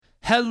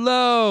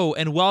Hello,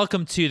 and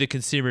welcome to the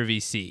Consumer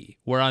VC,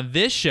 where on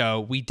this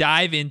show, we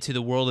dive into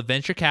the world of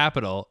venture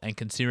capital and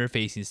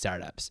consumer-facing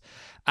startups.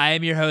 I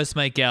am your host,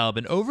 Mike Gelb,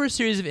 and over a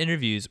series of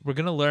interviews, we're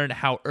going to learn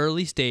how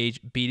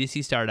early-stage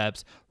B2C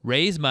startups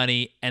raise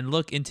money and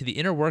look into the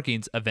inner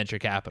workings of venture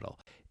capital.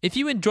 If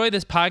you enjoy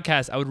this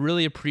podcast, I would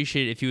really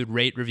appreciate it if you would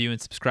rate, review,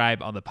 and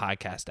subscribe on the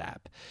podcast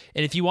app.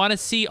 And if you want to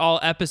see all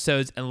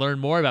episodes and learn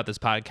more about this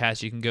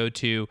podcast, you can go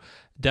to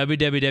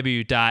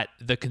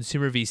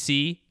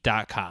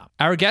www.theconsumervc.com.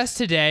 Our guest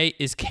today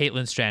is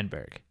Caitlin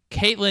Strandberg.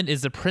 Caitlin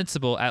is the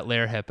principal at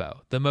Lerer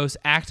Hippeau, the most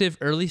active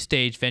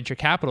early-stage venture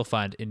capital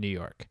fund in New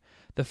York.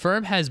 The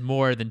firm has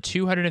more than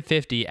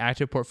 250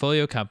 active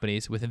portfolio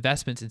companies with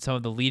investments in some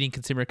of the leading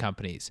consumer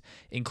companies,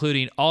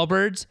 including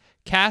Allbirds,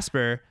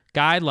 Casper,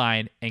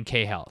 Guideline, and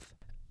K-Health.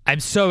 I'm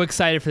so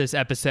excited for this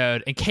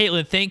episode, and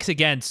Caitlin, thanks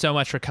again so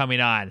much for coming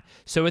on.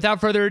 So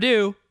without further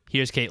ado,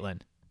 here's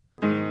Caitlin.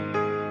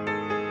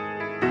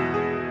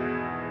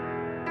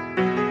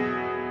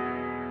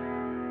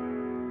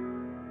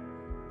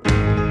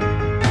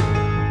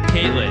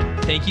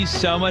 Caitlin, thank you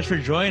so much for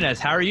joining us.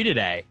 How are you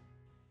today?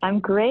 I'm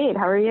great.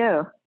 How are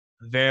you?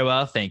 Very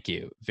well, thank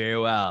you. Very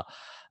well.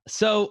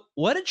 So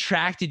what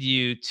attracted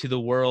you to the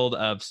world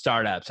of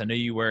startups? I know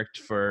you worked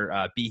for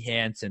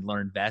Behance and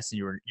LearnVest, and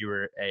you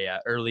were a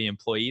early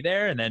employee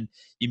there, and then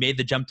you made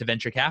the jump to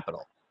venture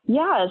capital.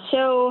 Yeah.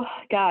 So,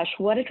 gosh,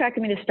 what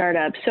attracted me to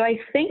startups? So I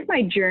think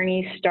my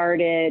journey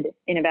started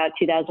in about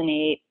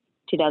 2008,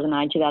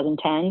 2009,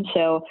 2010.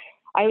 So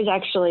I was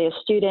actually a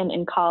student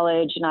in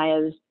college, and I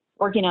was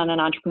working on an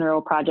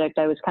entrepreneurial project.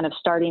 I was kind of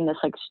starting this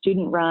like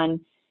student-run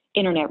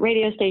internet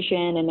radio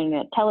station and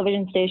internet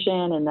television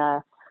station, and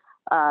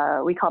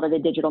we called it a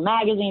digital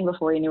magazine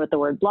before we knew what the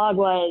word blog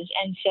was.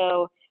 And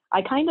so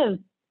I kind of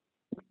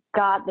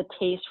got the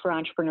taste for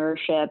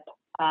entrepreneurship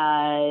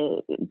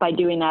by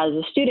doing that as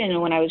a student.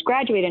 And when I was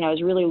graduating, I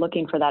was really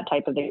looking for that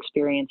type of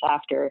experience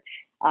after,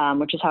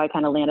 which is how I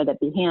kind of landed at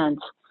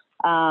Behance.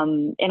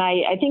 And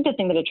I think the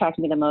thing that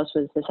attracted me the most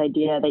was this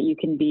idea that you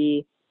can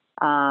be,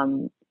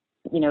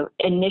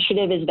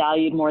 initiative is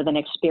valued more than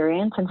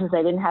experience. And since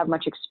I didn't have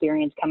much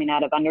experience coming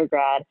out of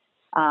undergrad,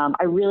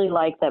 I really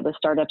liked that with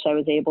startups, I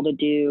was able to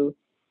do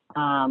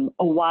a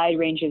wide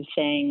range of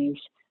things,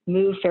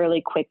 move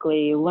fairly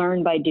quickly,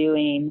 learn by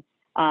doing,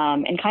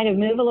 and kind of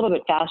move a little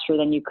bit faster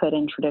than you could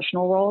in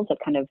traditional roles at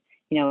kind of,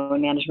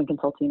 in management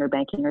consulting or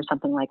banking or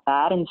something like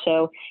that. And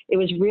so it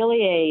was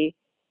really a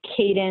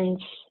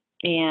cadence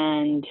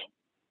and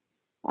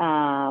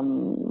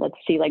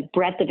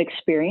breadth of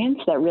experience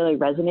that really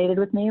resonated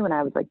with me when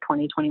I was like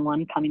 20,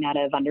 21 coming out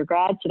of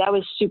undergrad. So that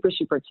was super,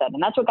 super exciting.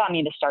 That's what got me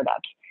into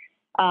startups.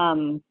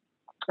 It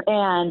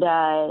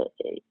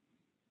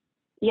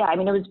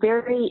was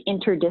very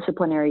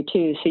interdisciplinary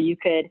too. So you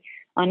could,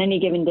 on any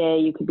given day,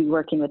 you could be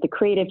working with the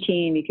creative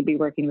team, you could be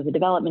working with the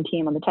development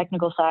team on the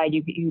technical side,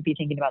 you could be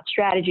thinking about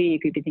strategy, you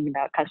could be thinking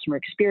about customer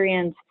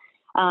experience.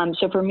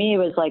 So for me, it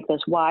was like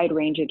this wide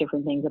range of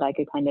different things that I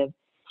could kind of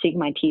sink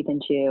my teeth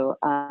into.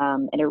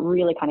 And it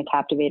really kind of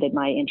captivated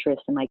my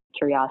interest and my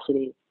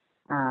curiosity.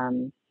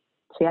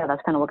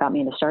 That's kind of what got me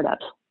into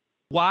startups.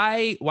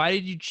 Why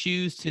did you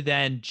choose to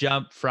then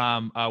jump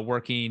from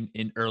working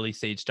in early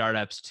stage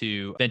startups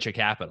to venture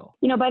capital?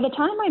 By the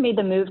time I made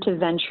the move to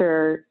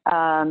venture,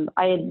 I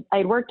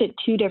had worked at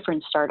two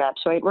different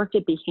startups. So I had worked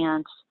at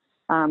Behance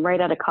right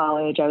out of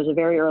college. I was a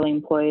very early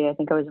employee. I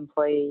think I was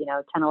employee,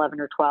 10, 11,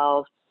 or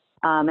 12.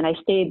 And I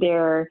stayed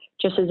there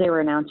just as they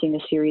were announcing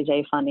the Series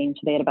A funding.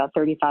 So they had about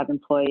 35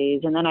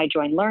 employees. And then I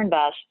joined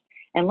LearnVest.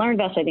 And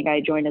LearnVest, I think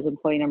I joined as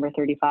employee number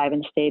 35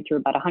 and stayed through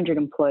about 100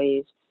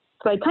 employees.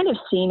 So I'd kind of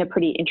seen a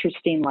pretty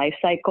interesting life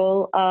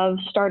cycle of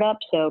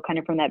startups. So kind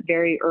of from that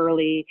very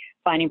early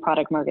finding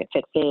product market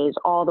fit phase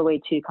all the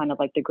way to kind of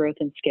like the growth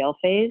and scale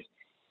phase.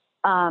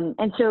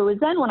 And so it was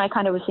then when I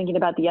kind of was thinking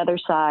about the other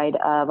side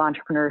of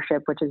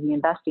entrepreneurship, which is the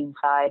investing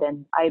side.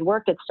 And I had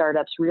worked at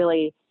startups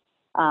really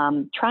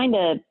trying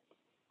to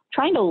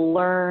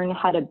learn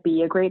how to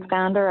be a great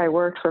founder. I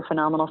worked for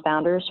phenomenal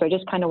founders. So I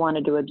just kind of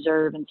wanted to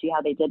observe and see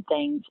how they did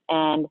things.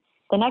 And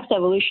the next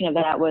evolution of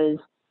that was,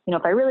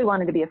 if I really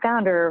wanted to be a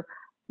founder,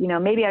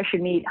 maybe I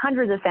should meet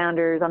hundreds of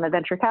founders on the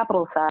venture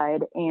capital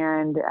side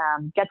and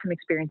get some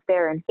experience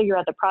there and figure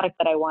out the product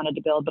that I wanted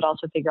to build, but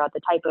also figure out the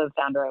type of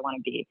founder I want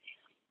to be.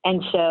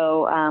 And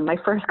so my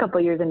first couple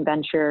of years in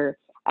venture,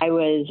 I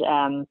was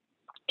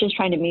just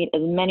trying to meet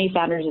as many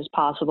founders as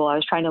possible. I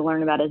was trying to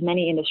learn about as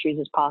many industries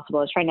as possible.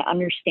 I was trying to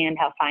understand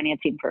how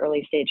financing for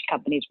early stage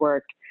companies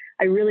worked.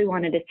 I really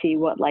wanted to see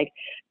what like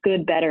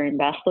good, better, and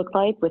best looked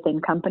like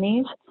within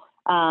companies.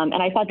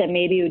 And I thought that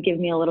maybe it would give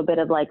me a little bit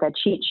of like a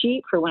cheat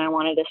sheet for when I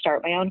wanted to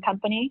start my own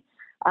company.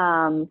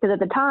 Because at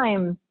the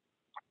time,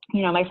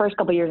 my first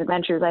couple of years of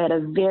ventures, I had a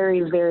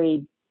very,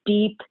 very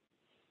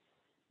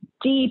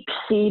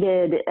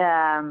deep-seated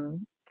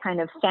kind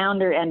of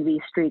founder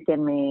envy streak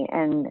in me,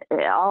 and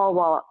all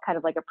while kind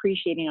of like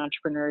appreciating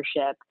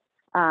entrepreneurship.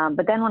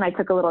 But then when I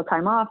took a little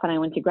time off and I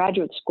went to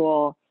graduate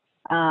school,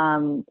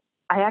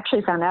 I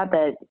actually found out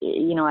that,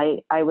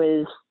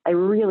 I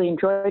really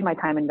enjoyed my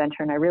time in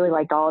venture, and I really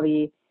liked all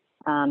the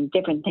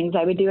different things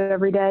I would do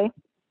every day.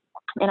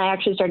 And I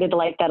actually started to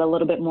like that a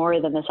little bit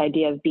more than this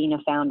idea of being a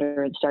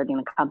founder and starting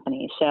a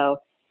company. So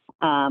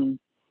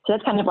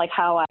that's kind of like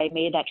how I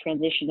made that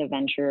transition to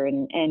venture.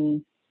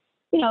 And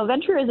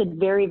venture is a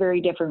very,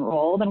 very different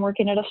role than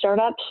working at a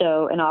startup.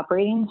 So, and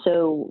operating.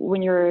 So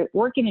when you're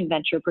working in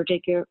venture,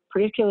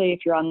 particularly if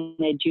you're on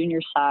the junior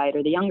side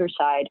or the younger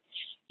side,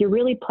 you're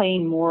really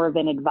playing more of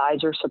an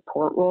advisor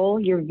support role.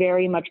 You're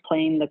very much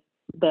playing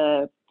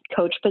the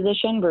coach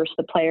position versus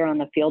the player on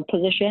the field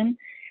position.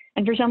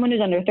 And for someone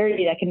who's under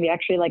 30, that can be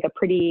actually like a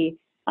pretty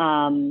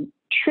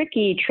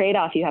tricky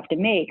trade-off you have to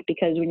make,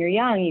 because when you're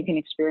young, you can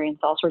experience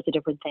all sorts of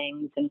different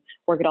things and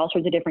work at all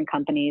sorts of different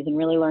companies and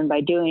really learn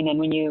by doing. And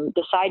when you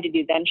decide to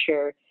do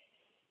venture,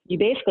 you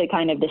basically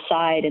kind of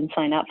decide and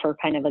sign up for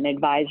kind of an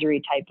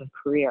advisory type of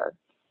career.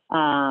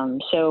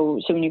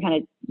 So when you kind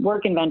of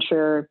work in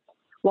venture,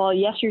 while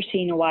yes, you're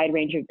seeing a wide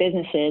range of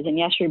businesses, and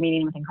yes, you're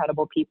meeting with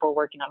incredible people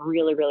working on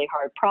really, really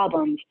hard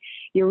problems,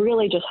 you're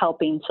really just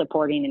helping,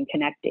 supporting, and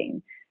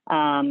connecting.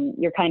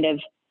 You're kind of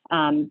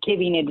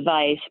giving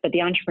advice, but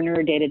the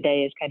entrepreneur day to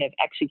day is kind of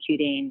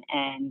executing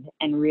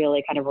and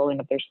really kind of rolling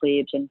up their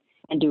sleeves and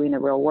doing the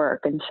real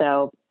work. And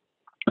so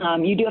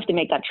you do have to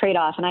make that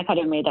trade-off, and I kind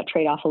of made that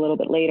trade-off a little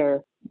bit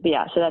later. But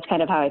yeah, so that's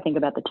kind of how I think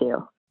about the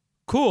two.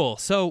 Cool.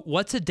 So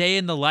what's a day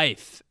in the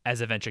life as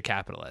a venture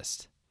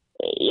capitalist?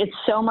 It's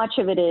so much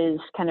of it is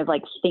kind of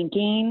like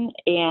thinking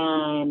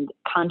and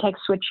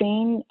context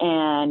switching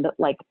and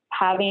like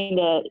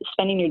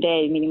spending your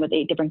day meeting with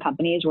 8 different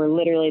companies where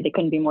literally they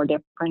couldn't be more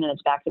different, and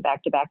it's back to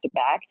back to back to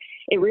back.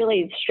 It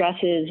really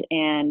stresses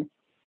and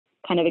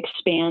kind of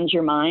expands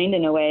your mind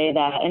in a way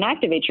and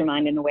activates your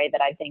mind in a way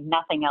that I think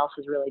nothing else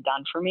has really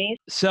done for me.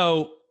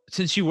 So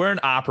since you were an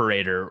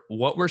operator,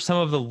 what were some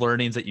of the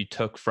learnings that you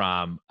took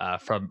from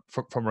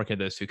working at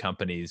those 2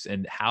 companies,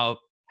 and how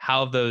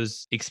have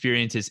those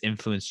experiences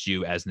influenced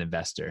you as an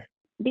investor?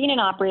 Being an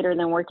operator and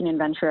then working in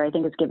venture, I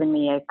think it's given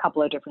me a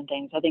couple of different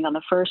things. I think on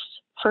the first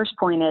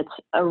point, it's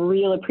a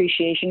real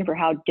appreciation for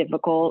how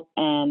difficult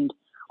and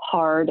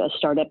hard a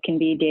startup can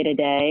be day to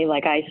day.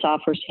 Like I saw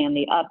firsthand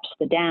the ups,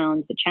 the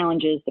downs, the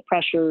challenges, the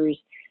pressures,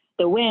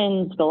 the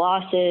wins, the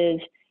losses,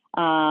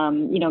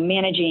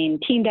 managing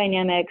team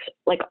dynamics,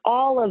 like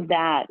all of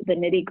that, the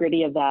nitty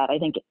gritty of that. I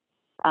think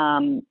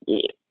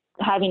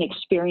having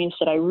experienced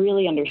it, I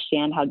really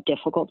understand how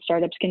difficult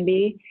startups can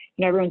be.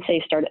 Everyone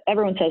says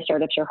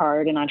startups are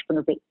hard and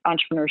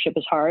entrepreneurship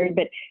is hard,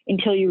 but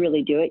until you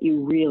really do it,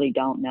 you really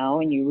don't know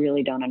and you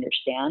really don't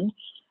understand.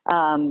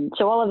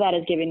 So all of that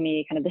has given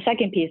me kind of the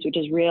second piece, which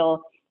is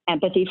real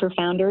empathy for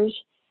founders.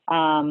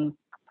 I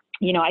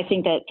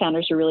think that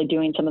founders are really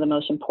doing some of the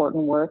most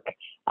important work.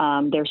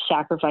 They're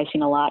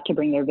sacrificing a lot to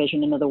bring their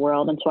vision into the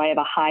world. And so I have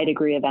a high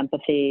degree of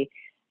empathy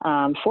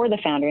for the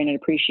founder and an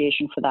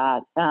appreciation for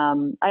that.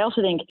 I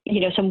also think,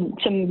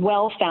 some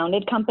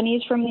well-founded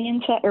companies from the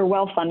inside, or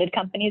well-funded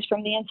companies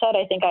from the inside,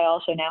 I think I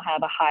also now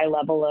have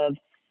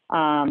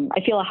I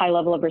feel a high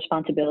level of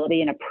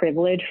responsibility and a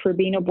privilege for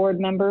being a board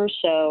member.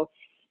 So,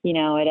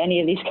 at any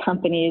of these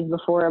companies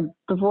before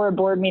a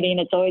board meeting,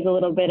 it's always a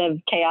little bit of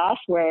chaos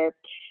where,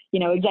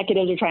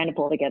 executives are trying to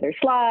pull together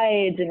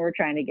slides and we're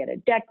trying to get a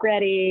deck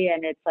ready.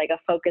 And it's like a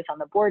focus on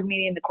the board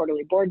meeting, the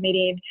quarterly board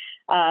meeting,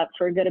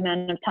 for a good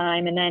amount of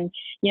time. And then,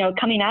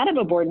 coming out of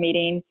a board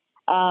meeting,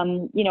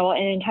 an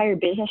entire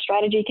business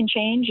strategy can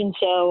change. And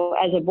so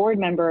as a board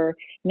member,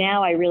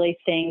 now I really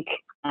think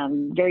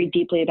very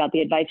deeply about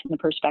the advice and the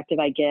perspective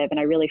I give. And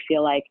I really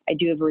feel like I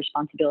do have a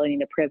responsibility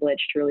and a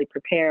privilege to really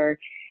prepare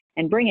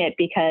and bring it,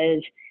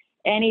 because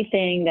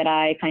anything that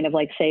I kind of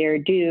like say or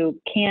do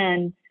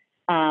can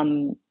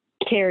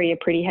carry a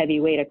pretty heavy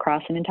weight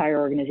across an entire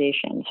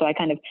organization. So I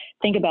kind of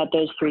think about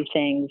those 3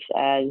 things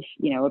as,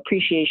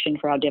 appreciation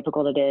for how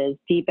difficult it is,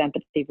 deep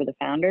empathy for the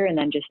founder, and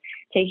then just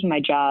taking my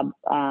job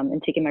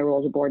and taking my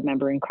role as a board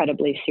member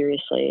incredibly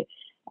seriously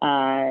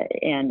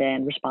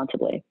and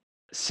responsibly.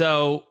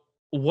 So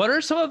what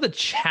are some of the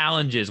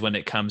challenges when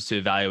it comes to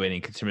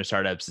evaluating consumer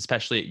startups,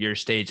 especially at your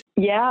stage?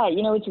 Yeah,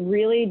 it's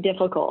really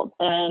difficult.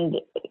 And,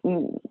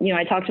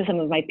 I talk to some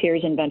of my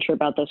peers in venture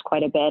about this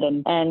quite a bit.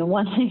 And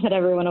one thing that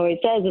everyone always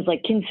says is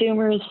like,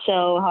 consumer is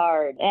so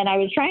hard. And I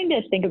was trying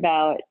to think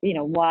about,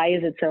 why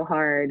is it so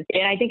hard?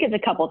 And I think it's a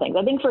couple things.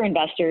 I think for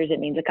investors, it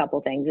means a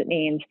couple things. It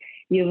means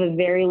you have a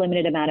very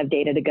limited amount of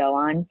data to go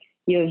on.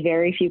 You have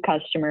very few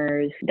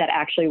customers that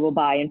actually will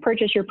buy and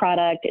purchase your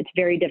product. It's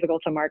very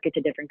difficult to market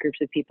to different groups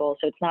of people.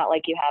 So it's not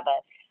like you have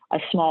a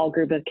small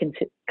group of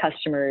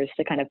customers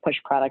to kind of push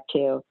product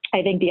to.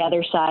 I think the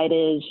other side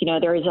is,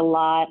 there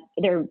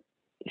are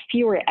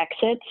fewer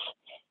exits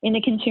in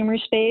the consumer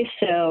space.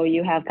 So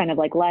you have kind of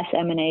like less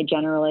M&A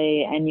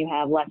generally, and you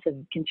have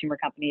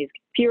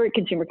fewer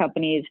consumer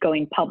companies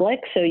going public.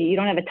 So you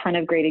don't have a ton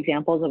of great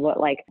examples of what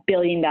like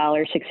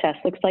billion-dollar success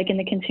looks like in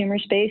the consumer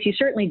space. You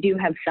certainly do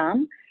have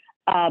some,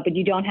 but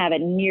you don't have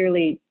it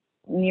nearly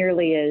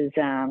as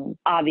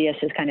obvious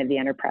as kind of the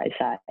enterprise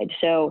side.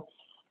 So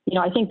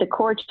I think the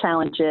core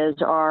challenges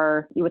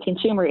are with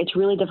consumer, it's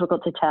really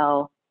difficult to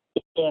tell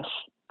if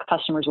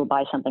customers will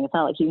buy something. It's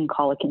not like you can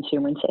call a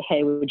consumer and say,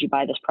 hey, would you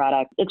buy this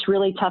product? It's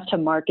really tough to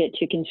market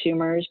to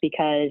consumers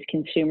because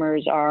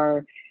consumers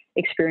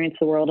experience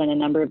the world in a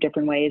number of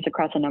different ways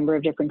across a number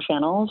of different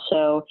channels.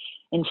 So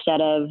instead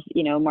of,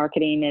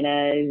 marketing in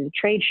a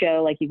trade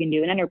show like you can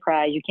do in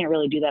enterprise, you can't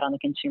really do that on the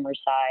consumer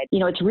side.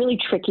 It's really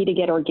tricky to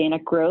get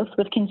organic growth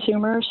with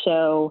consumers.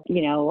 So, a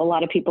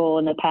lot of people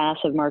in the past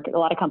a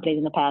lot of companies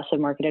in the past have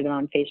marketed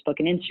on Facebook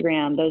and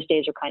Instagram. Those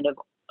days are kind of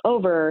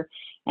over.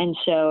 And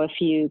so if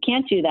you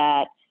can't do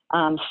that,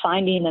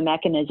 finding the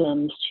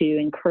mechanisms to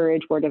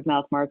encourage word of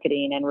mouth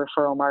marketing and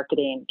referral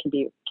marketing can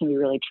be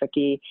really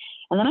tricky.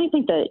 And then I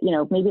think that,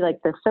 maybe like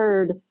the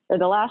third or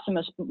the last and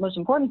most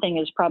important thing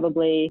is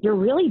probably you're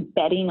really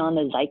betting on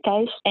the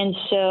zeitgeist. And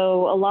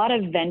so a lot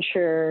of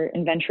venture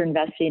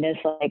investing is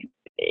like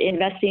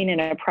investing in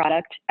a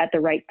product at the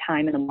right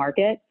time in the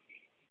market.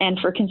 And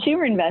for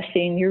consumer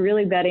investing, you're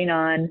really betting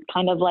on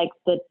kind of like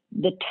the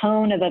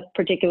tone of a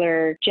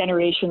particular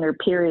generation or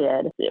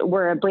period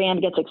where a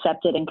brand gets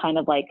accepted and kind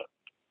of like,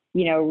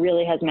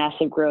 really has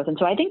massive growth. And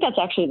so I think that's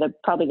actually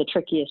probably the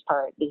trickiest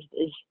part is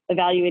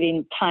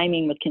evaluating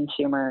timing with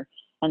consumer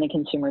and the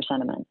consumer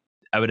sentiment.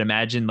 I would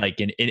imagine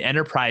like in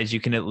enterprise, you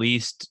can at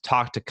least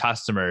talk to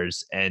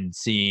customers and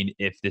seeing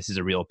if this is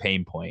a real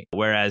pain point.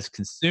 Whereas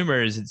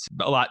consumers, it's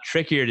a lot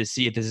trickier to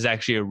see if this is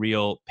actually a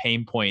real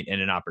pain point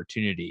and an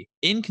opportunity.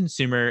 In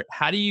consumer,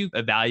 how do you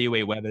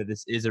evaluate whether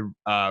this is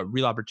a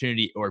real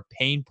opportunity or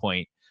pain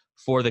point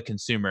for the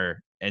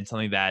consumer and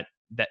something that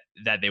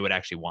they would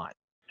actually want?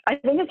 I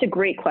think that's a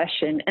great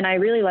question. And I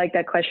really like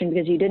that question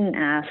because you didn't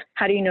ask,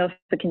 how do you know if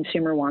the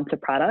consumer wants a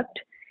product?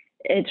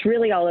 It's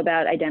really all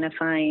about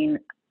identifying,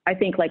 I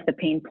think, like the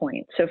pain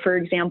point. So for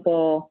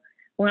example,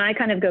 when I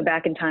kind of go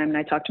back in time and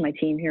I talk to my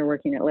team here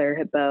working at Lerer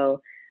Hippeau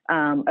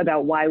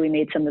about why we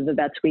made some of the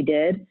bets we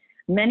did,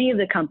 many of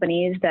the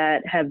companies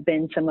that have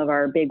been some of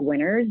our big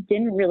winners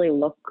didn't really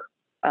look,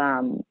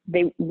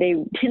 they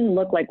didn't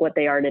look like what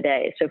they are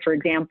today. So for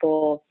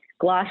example,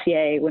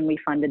 Glossier, when we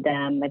funded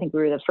them, I think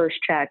we were the first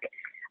check.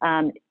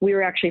 We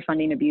were actually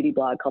funding a beauty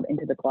blog called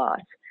Into the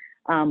Gloss.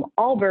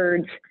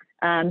 Allbirds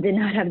did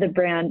not have the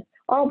brand.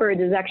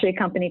 Allbirds is actually a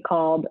company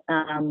called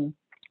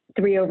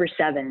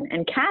 3/7.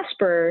 And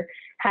Casper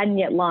hadn't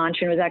yet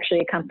launched and was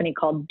actually a company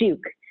called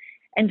Duke.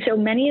 And so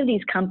many of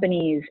these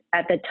companies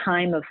at the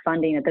time of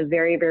funding at the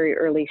very, very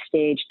early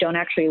stage don't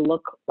actually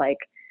look like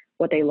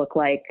what they look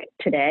like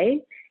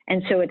today.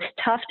 And so it's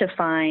tough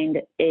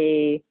to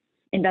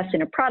invest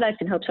in a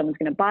product and hope someone's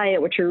going to buy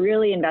it. What you're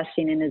really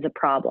investing in is a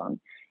problem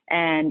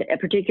and a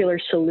particular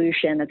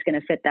solution that's going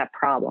to fit that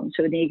problem.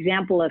 So in the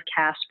example of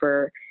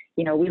Casper,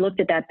 we looked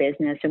at that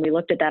business and we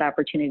looked at that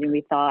opportunity and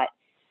we thought,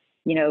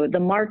 the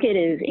market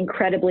is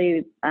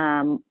incredibly,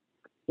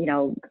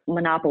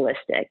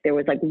 monopolistic. There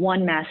was like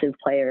one massive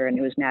player and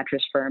it was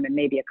Mattress Firm and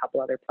maybe a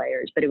couple other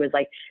players, but it was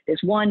like this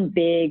one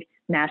big,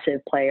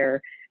 massive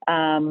player.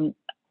 And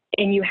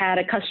you had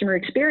a customer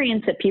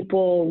experience that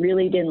people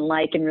really didn't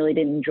like and really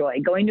didn't enjoy.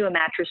 Going to a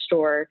mattress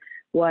store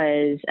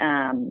was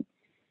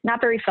not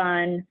very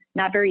fun,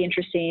 not very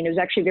interesting. It was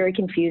actually very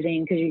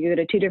confusing because you could go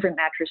to two different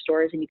mattress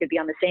stores and you could be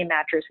on the same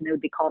mattress and they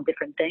would be called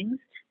different things.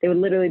 They would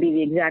literally be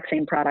the exact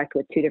same product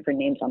with two different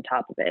names on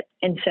top of it.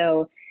 And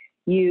so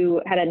you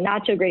had a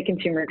not so great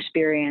consumer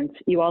experience.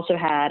 You also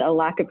had a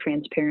lack of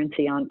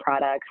transparency on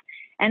products.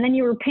 And then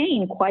you were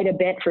paying quite a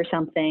bit for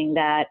something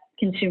that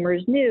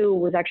consumers knew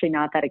was actually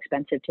not that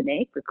expensive to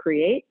make or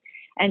create.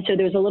 And so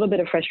there was a little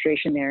bit of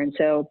frustration there. And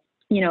so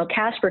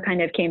Casper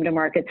kind of came to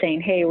market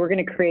saying, hey, we're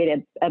going to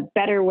create a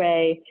better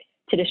way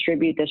to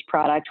distribute this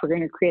product. We're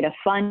going to create a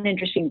fun,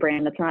 interesting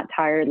brand that's not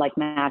tired like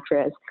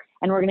mattress.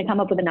 And we're going to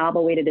come up with a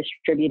novel way to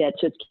distribute it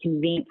so it's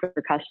convenient for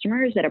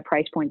customers at a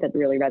price point that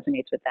really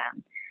resonates with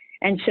them.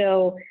 And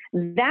so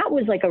that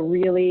was like a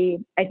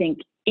really, I think,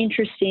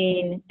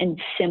 interesting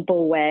and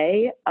simple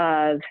way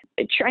of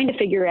trying to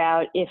figure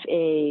out if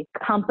a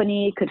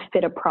company could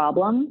fit a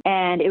problem.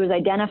 And it was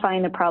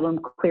identifying the problem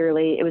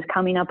clearly. It was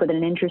coming up with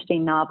an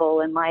interesting, novel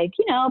and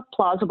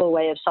plausible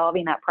way of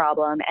solving that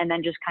problem and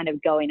then just kind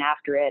of going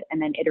after it and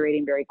then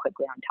iterating very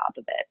quickly on top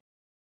of it.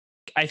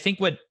 I think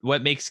what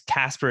makes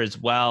Casper as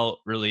well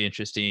really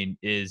interesting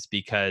is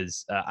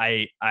because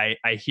I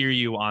hear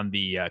you on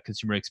the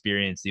consumer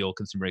experience, the old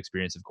consumer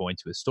experience of going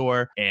to a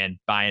store and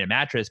buying a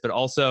mattress, but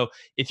also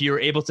if you're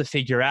able to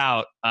figure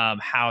out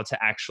how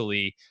to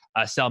actually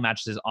sell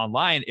mattresses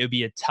online,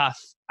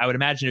 I would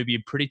imagine it would be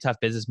a pretty tough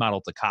business model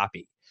to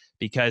copy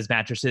because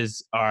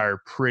mattresses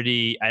are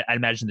I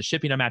imagine the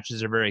shipping on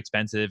mattresses are very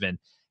expensive and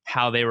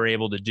how they were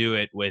able to do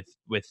it with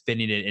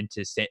fitting it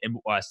into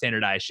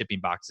standardized shipping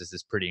boxes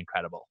is pretty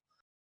incredible.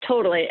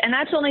 Totally. And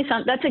that's only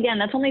something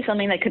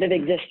that could have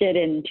existed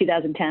in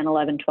 2010,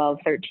 11, 12,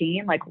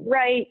 13, like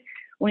right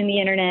when the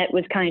internet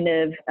was kind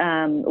of,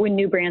 when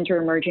new brands were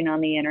emerging on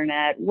the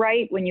internet,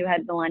 right when you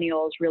had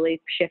millennials really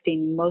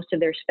shifting most of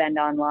their spend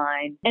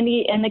online and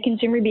the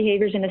consumer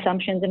behaviors and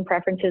assumptions and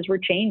preferences were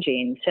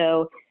changing.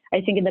 So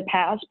I think in the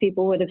past,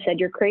 people would have said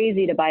you're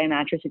crazy to buy a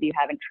mattress if you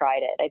haven't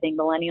tried it. I think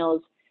millennials,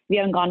 if you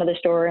haven't gone to the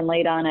store and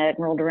laid on it and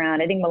rolled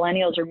around, I think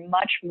millennials are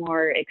much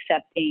more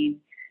accepting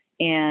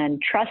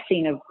and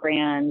trusting of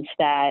brands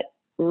that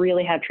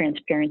really have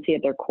transparency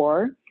at their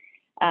core.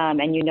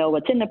 And you know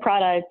what's in the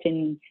product,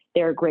 and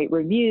there are great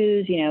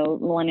reviews.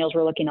 Millennials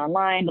were looking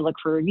online to look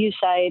for review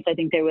sites. I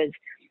think there was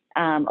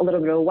a little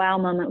bit of a wow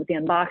moment with the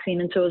unboxing.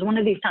 And so it was one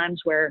of these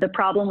times where the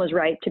problem was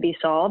right to be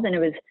solved, and it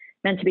was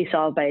meant to be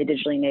solved by a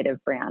digitally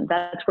native brand.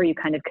 That's where you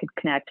kind of could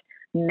connect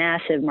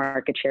massive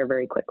market share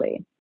very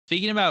quickly.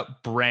 Speaking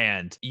about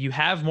brand, you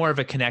have more of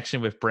a connection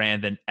with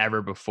brand than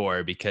ever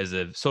before because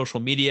of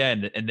social media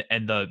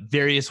and the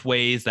various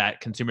ways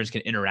that consumers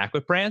can interact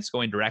with brands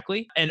going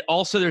directly. And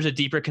also there's a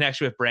deeper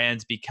connection with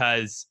brands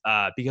because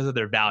of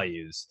their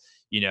values.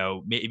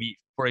 Maybe,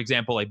 for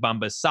example, like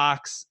Bumba's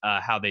socks,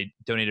 how they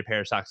donate a pair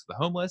of socks to the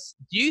homeless.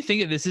 Do you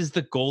think that this is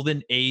the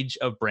golden age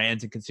of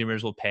brands and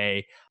consumers will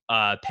pay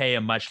a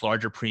much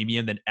larger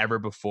premium than ever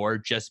before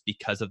just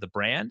because of the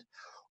brand?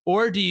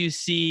 Or do you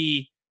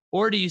see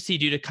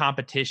due to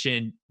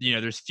competition,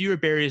 there's fewer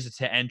barriers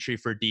to entry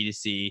for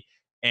D2C,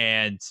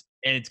 and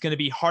it's going to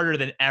be harder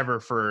than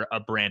ever for a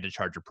brand to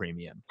charge a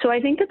premium? So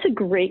I think that's a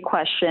great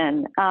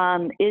question.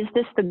 Is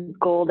this the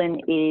golden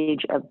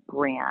age of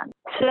brand?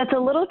 So that's a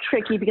little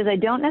tricky because I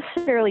don't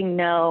necessarily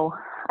know.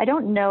 I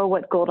don't know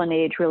what golden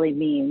age really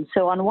means.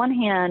 So on one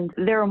hand,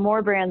 there are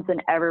more brands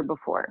than ever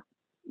before,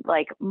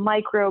 like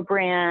micro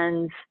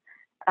brands,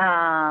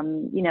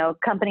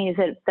 companies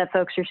that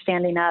folks are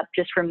standing up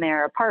just from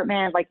their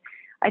apartment. Like,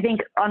 I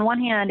think on one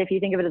hand, if you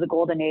think of it as a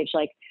golden age,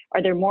 like,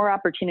 are there more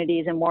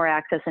opportunities and more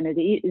access? And is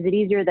it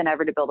easier than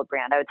ever to build a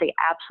brand? I would say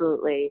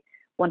absolutely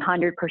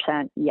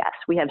 100% yes.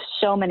 We have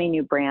so many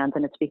new brands,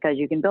 and it's because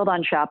you can build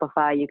on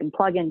Shopify, you can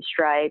plug in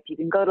Stripe, you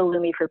can go to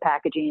Lumi for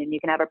packaging, and you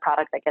can have a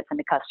product that gets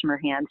into customer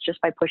hands just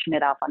by pushing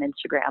it off on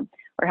Instagram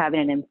or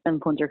having an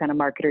influencer kind of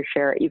marketer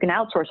share it. You can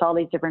outsource all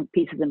these different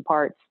pieces and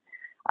parts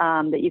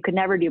that you could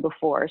never do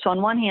before. So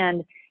on one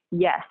hand,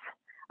 yes,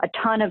 a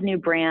ton of new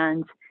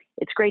brands.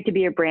 It's great to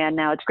be a brand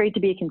now. It's great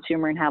to be a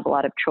consumer and have a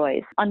lot of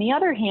choice. On the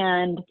other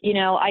hand,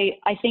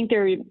 I think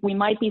we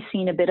might be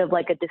seeing a bit of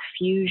like a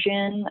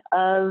diffusion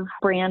of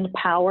brand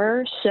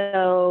power.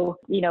 So,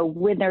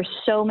 when there's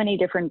so many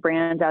different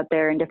brands out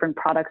there and different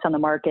products on the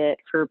market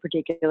for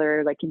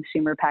particular like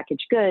consumer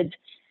packaged goods,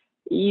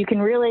 you can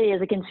really,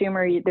 as a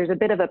consumer, there's a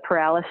bit of a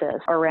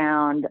paralysis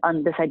around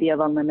this idea of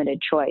unlimited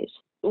choice.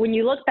 When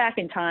you look back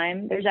in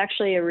time, there's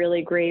actually a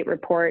really great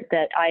report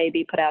that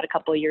IAB put out a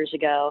couple of years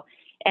ago,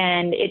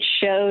 and it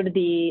showed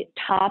the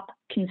top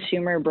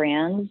consumer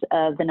brands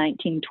of the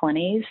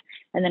 1920s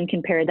and then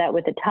compared that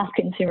with the top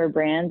consumer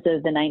brands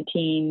of I think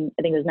it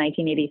was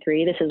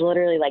 1983. This is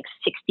literally like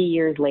 60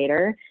 years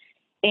later.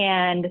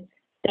 And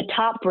the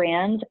top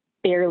brands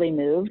barely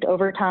moved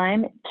over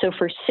time. So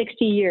for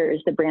 60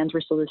 years, the brands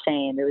were still the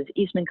same. It was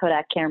Eastman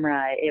Kodak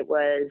camera. It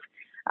was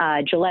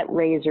Gillette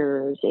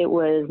razors. It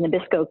was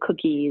Nabisco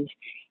cookies.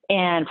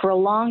 And for a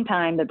long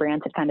time, the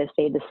brands had kind of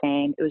stayed the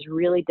same. It was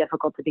really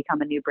difficult to become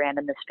a new brand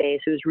in this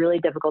space. It was really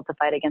difficult to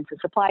fight against the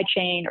supply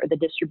chain or the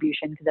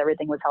distribution because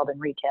everything was held in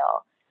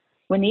retail.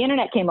 When the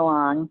internet came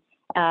along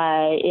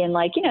in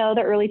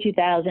the early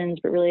 2000s,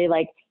 but really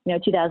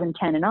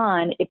 2010 and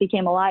on, it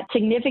became a lot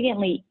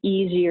significantly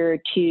easier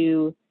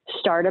to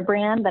start a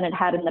brand than it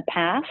had in the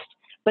past.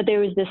 But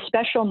there was this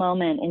special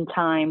moment in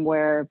time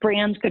where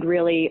brands could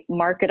really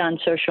market on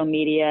social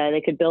media. They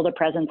could build a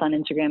presence on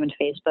Instagram and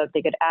Facebook.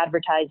 They could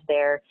advertise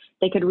there.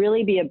 They could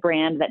really be a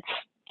brand that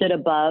stood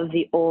above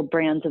the old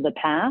brands of the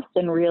past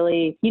and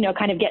really,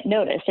 kind of get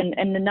noticed.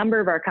 And the number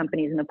of our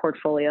companies in the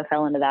portfolio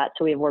fell into that.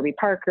 So we have Warby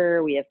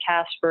Parker, we have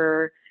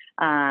Casper,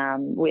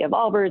 we have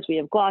Allbirds, we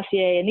have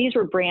Glossier. And these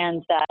were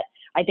brands that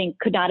I think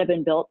could not have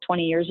been built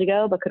 20 years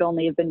ago, but could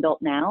only have been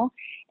built now.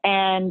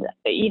 And,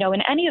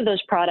 in any of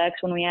those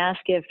products, when we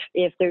ask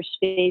if there's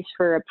space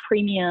for a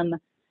premium,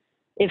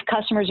 if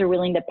customers are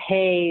willing to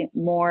pay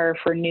more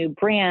for new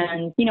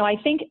brands, I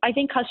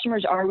think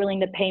customers are willing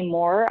to pay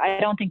more. I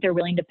don't think they're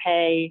willing to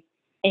pay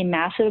a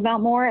massive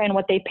amount more. And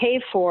what they pay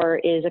for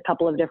is a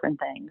couple of different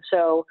things.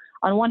 So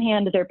on one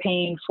hand, they're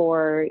paying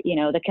for,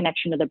 the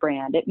connection to the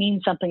brand. It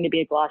means something to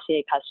be a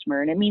Glossier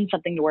customer, and it means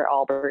something to wear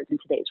Allbirds in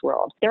today's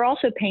world. They're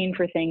also paying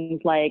for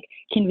things like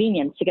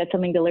convenience to get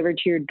something delivered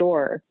to your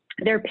door.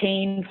 They're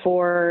paying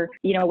for,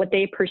 what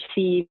they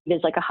perceive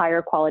as like a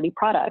higher quality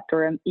product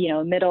or,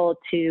 a middle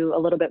to a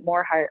little bit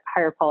more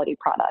higher quality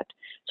product.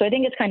 So I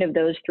think it's kind of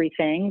those three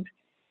things.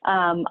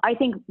 I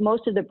think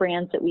most of the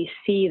brands that we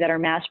see that are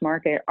mass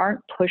market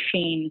aren't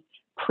pushing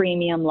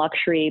premium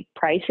luxury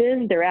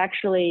prices. They're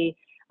actually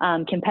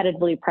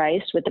competitively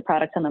priced with the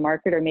products on the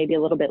market or maybe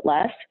a little bit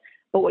less.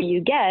 But what you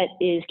get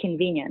is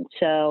convenience.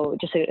 So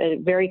just a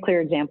very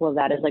clear example of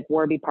that is like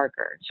Warby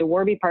Parker. So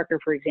Warby Parker,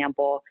 for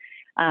example,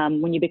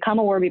 when you become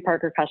a Warby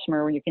Parker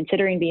customer, when you're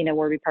considering being a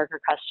Warby Parker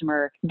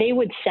customer, they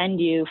would send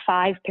you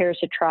 5 pairs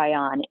to try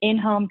on,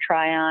 in-home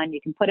try on.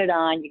 You can put it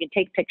on, you can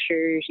take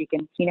pictures, you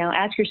can,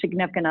 ask your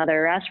significant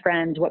other, ask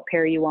friends what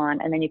pair you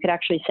want, and then you could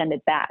actually send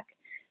it back.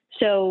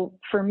 So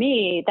for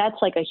me, that's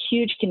like a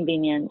huge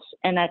convenience.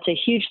 And that's a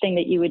huge thing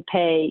that you would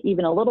pay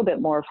even a little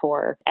bit more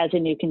for as a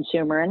new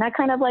consumer. And that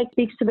kind of like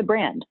speaks to the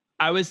brand.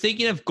 I was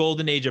thinking of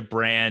golden age of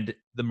brand.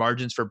 The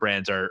margins for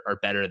brands are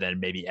better than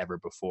maybe ever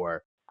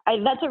before.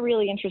 That's a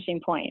really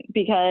interesting point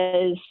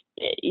because,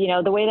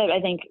 the way that I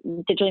think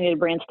digitally native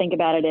brands think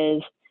about it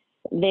is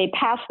they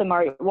pass the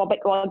margin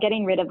while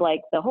getting rid of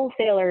like the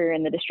wholesaler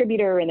and the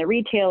distributor and the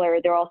retailer.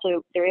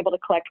 They're able to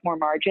collect more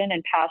margin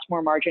and pass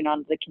more margin on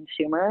to the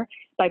consumer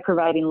by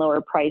providing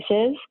lower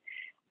prices.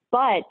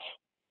 But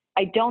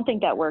I don't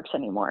think that works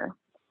anymore.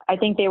 I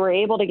think they were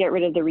able to get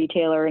rid of the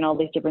retailer and all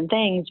these different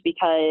things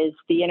because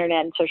the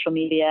internet and social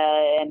media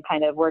and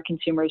kind of where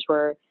consumers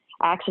were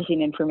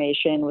accessing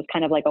information was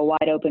kind of like a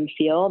wide open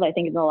field. I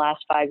think in the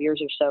last 5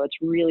 years or so, it's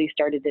really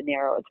started to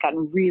narrow. It's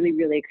gotten really,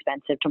 really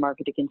expensive to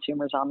market to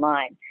consumers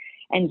online.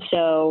 And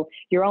so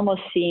you're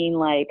almost seeing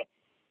like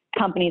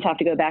companies have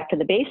to go back to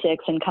the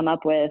basics and come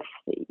up with,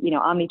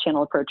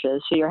 omni-channel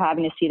approaches. So you're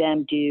having to see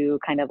them do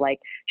kind of like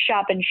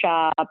shop in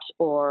shops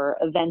or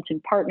events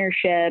and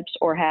partnerships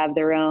or have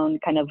their own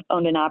kind of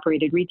owned and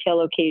operated retail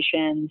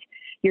locations.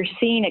 You're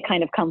seeing it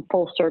kind of come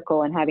full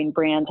circle and having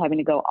brands having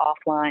to go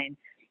offline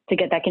to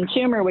get that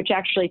consumer, which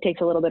actually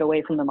takes a little bit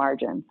away from the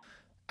margin.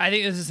 I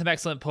think this is some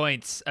excellent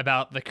points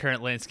about the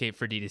current landscape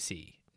for D2C.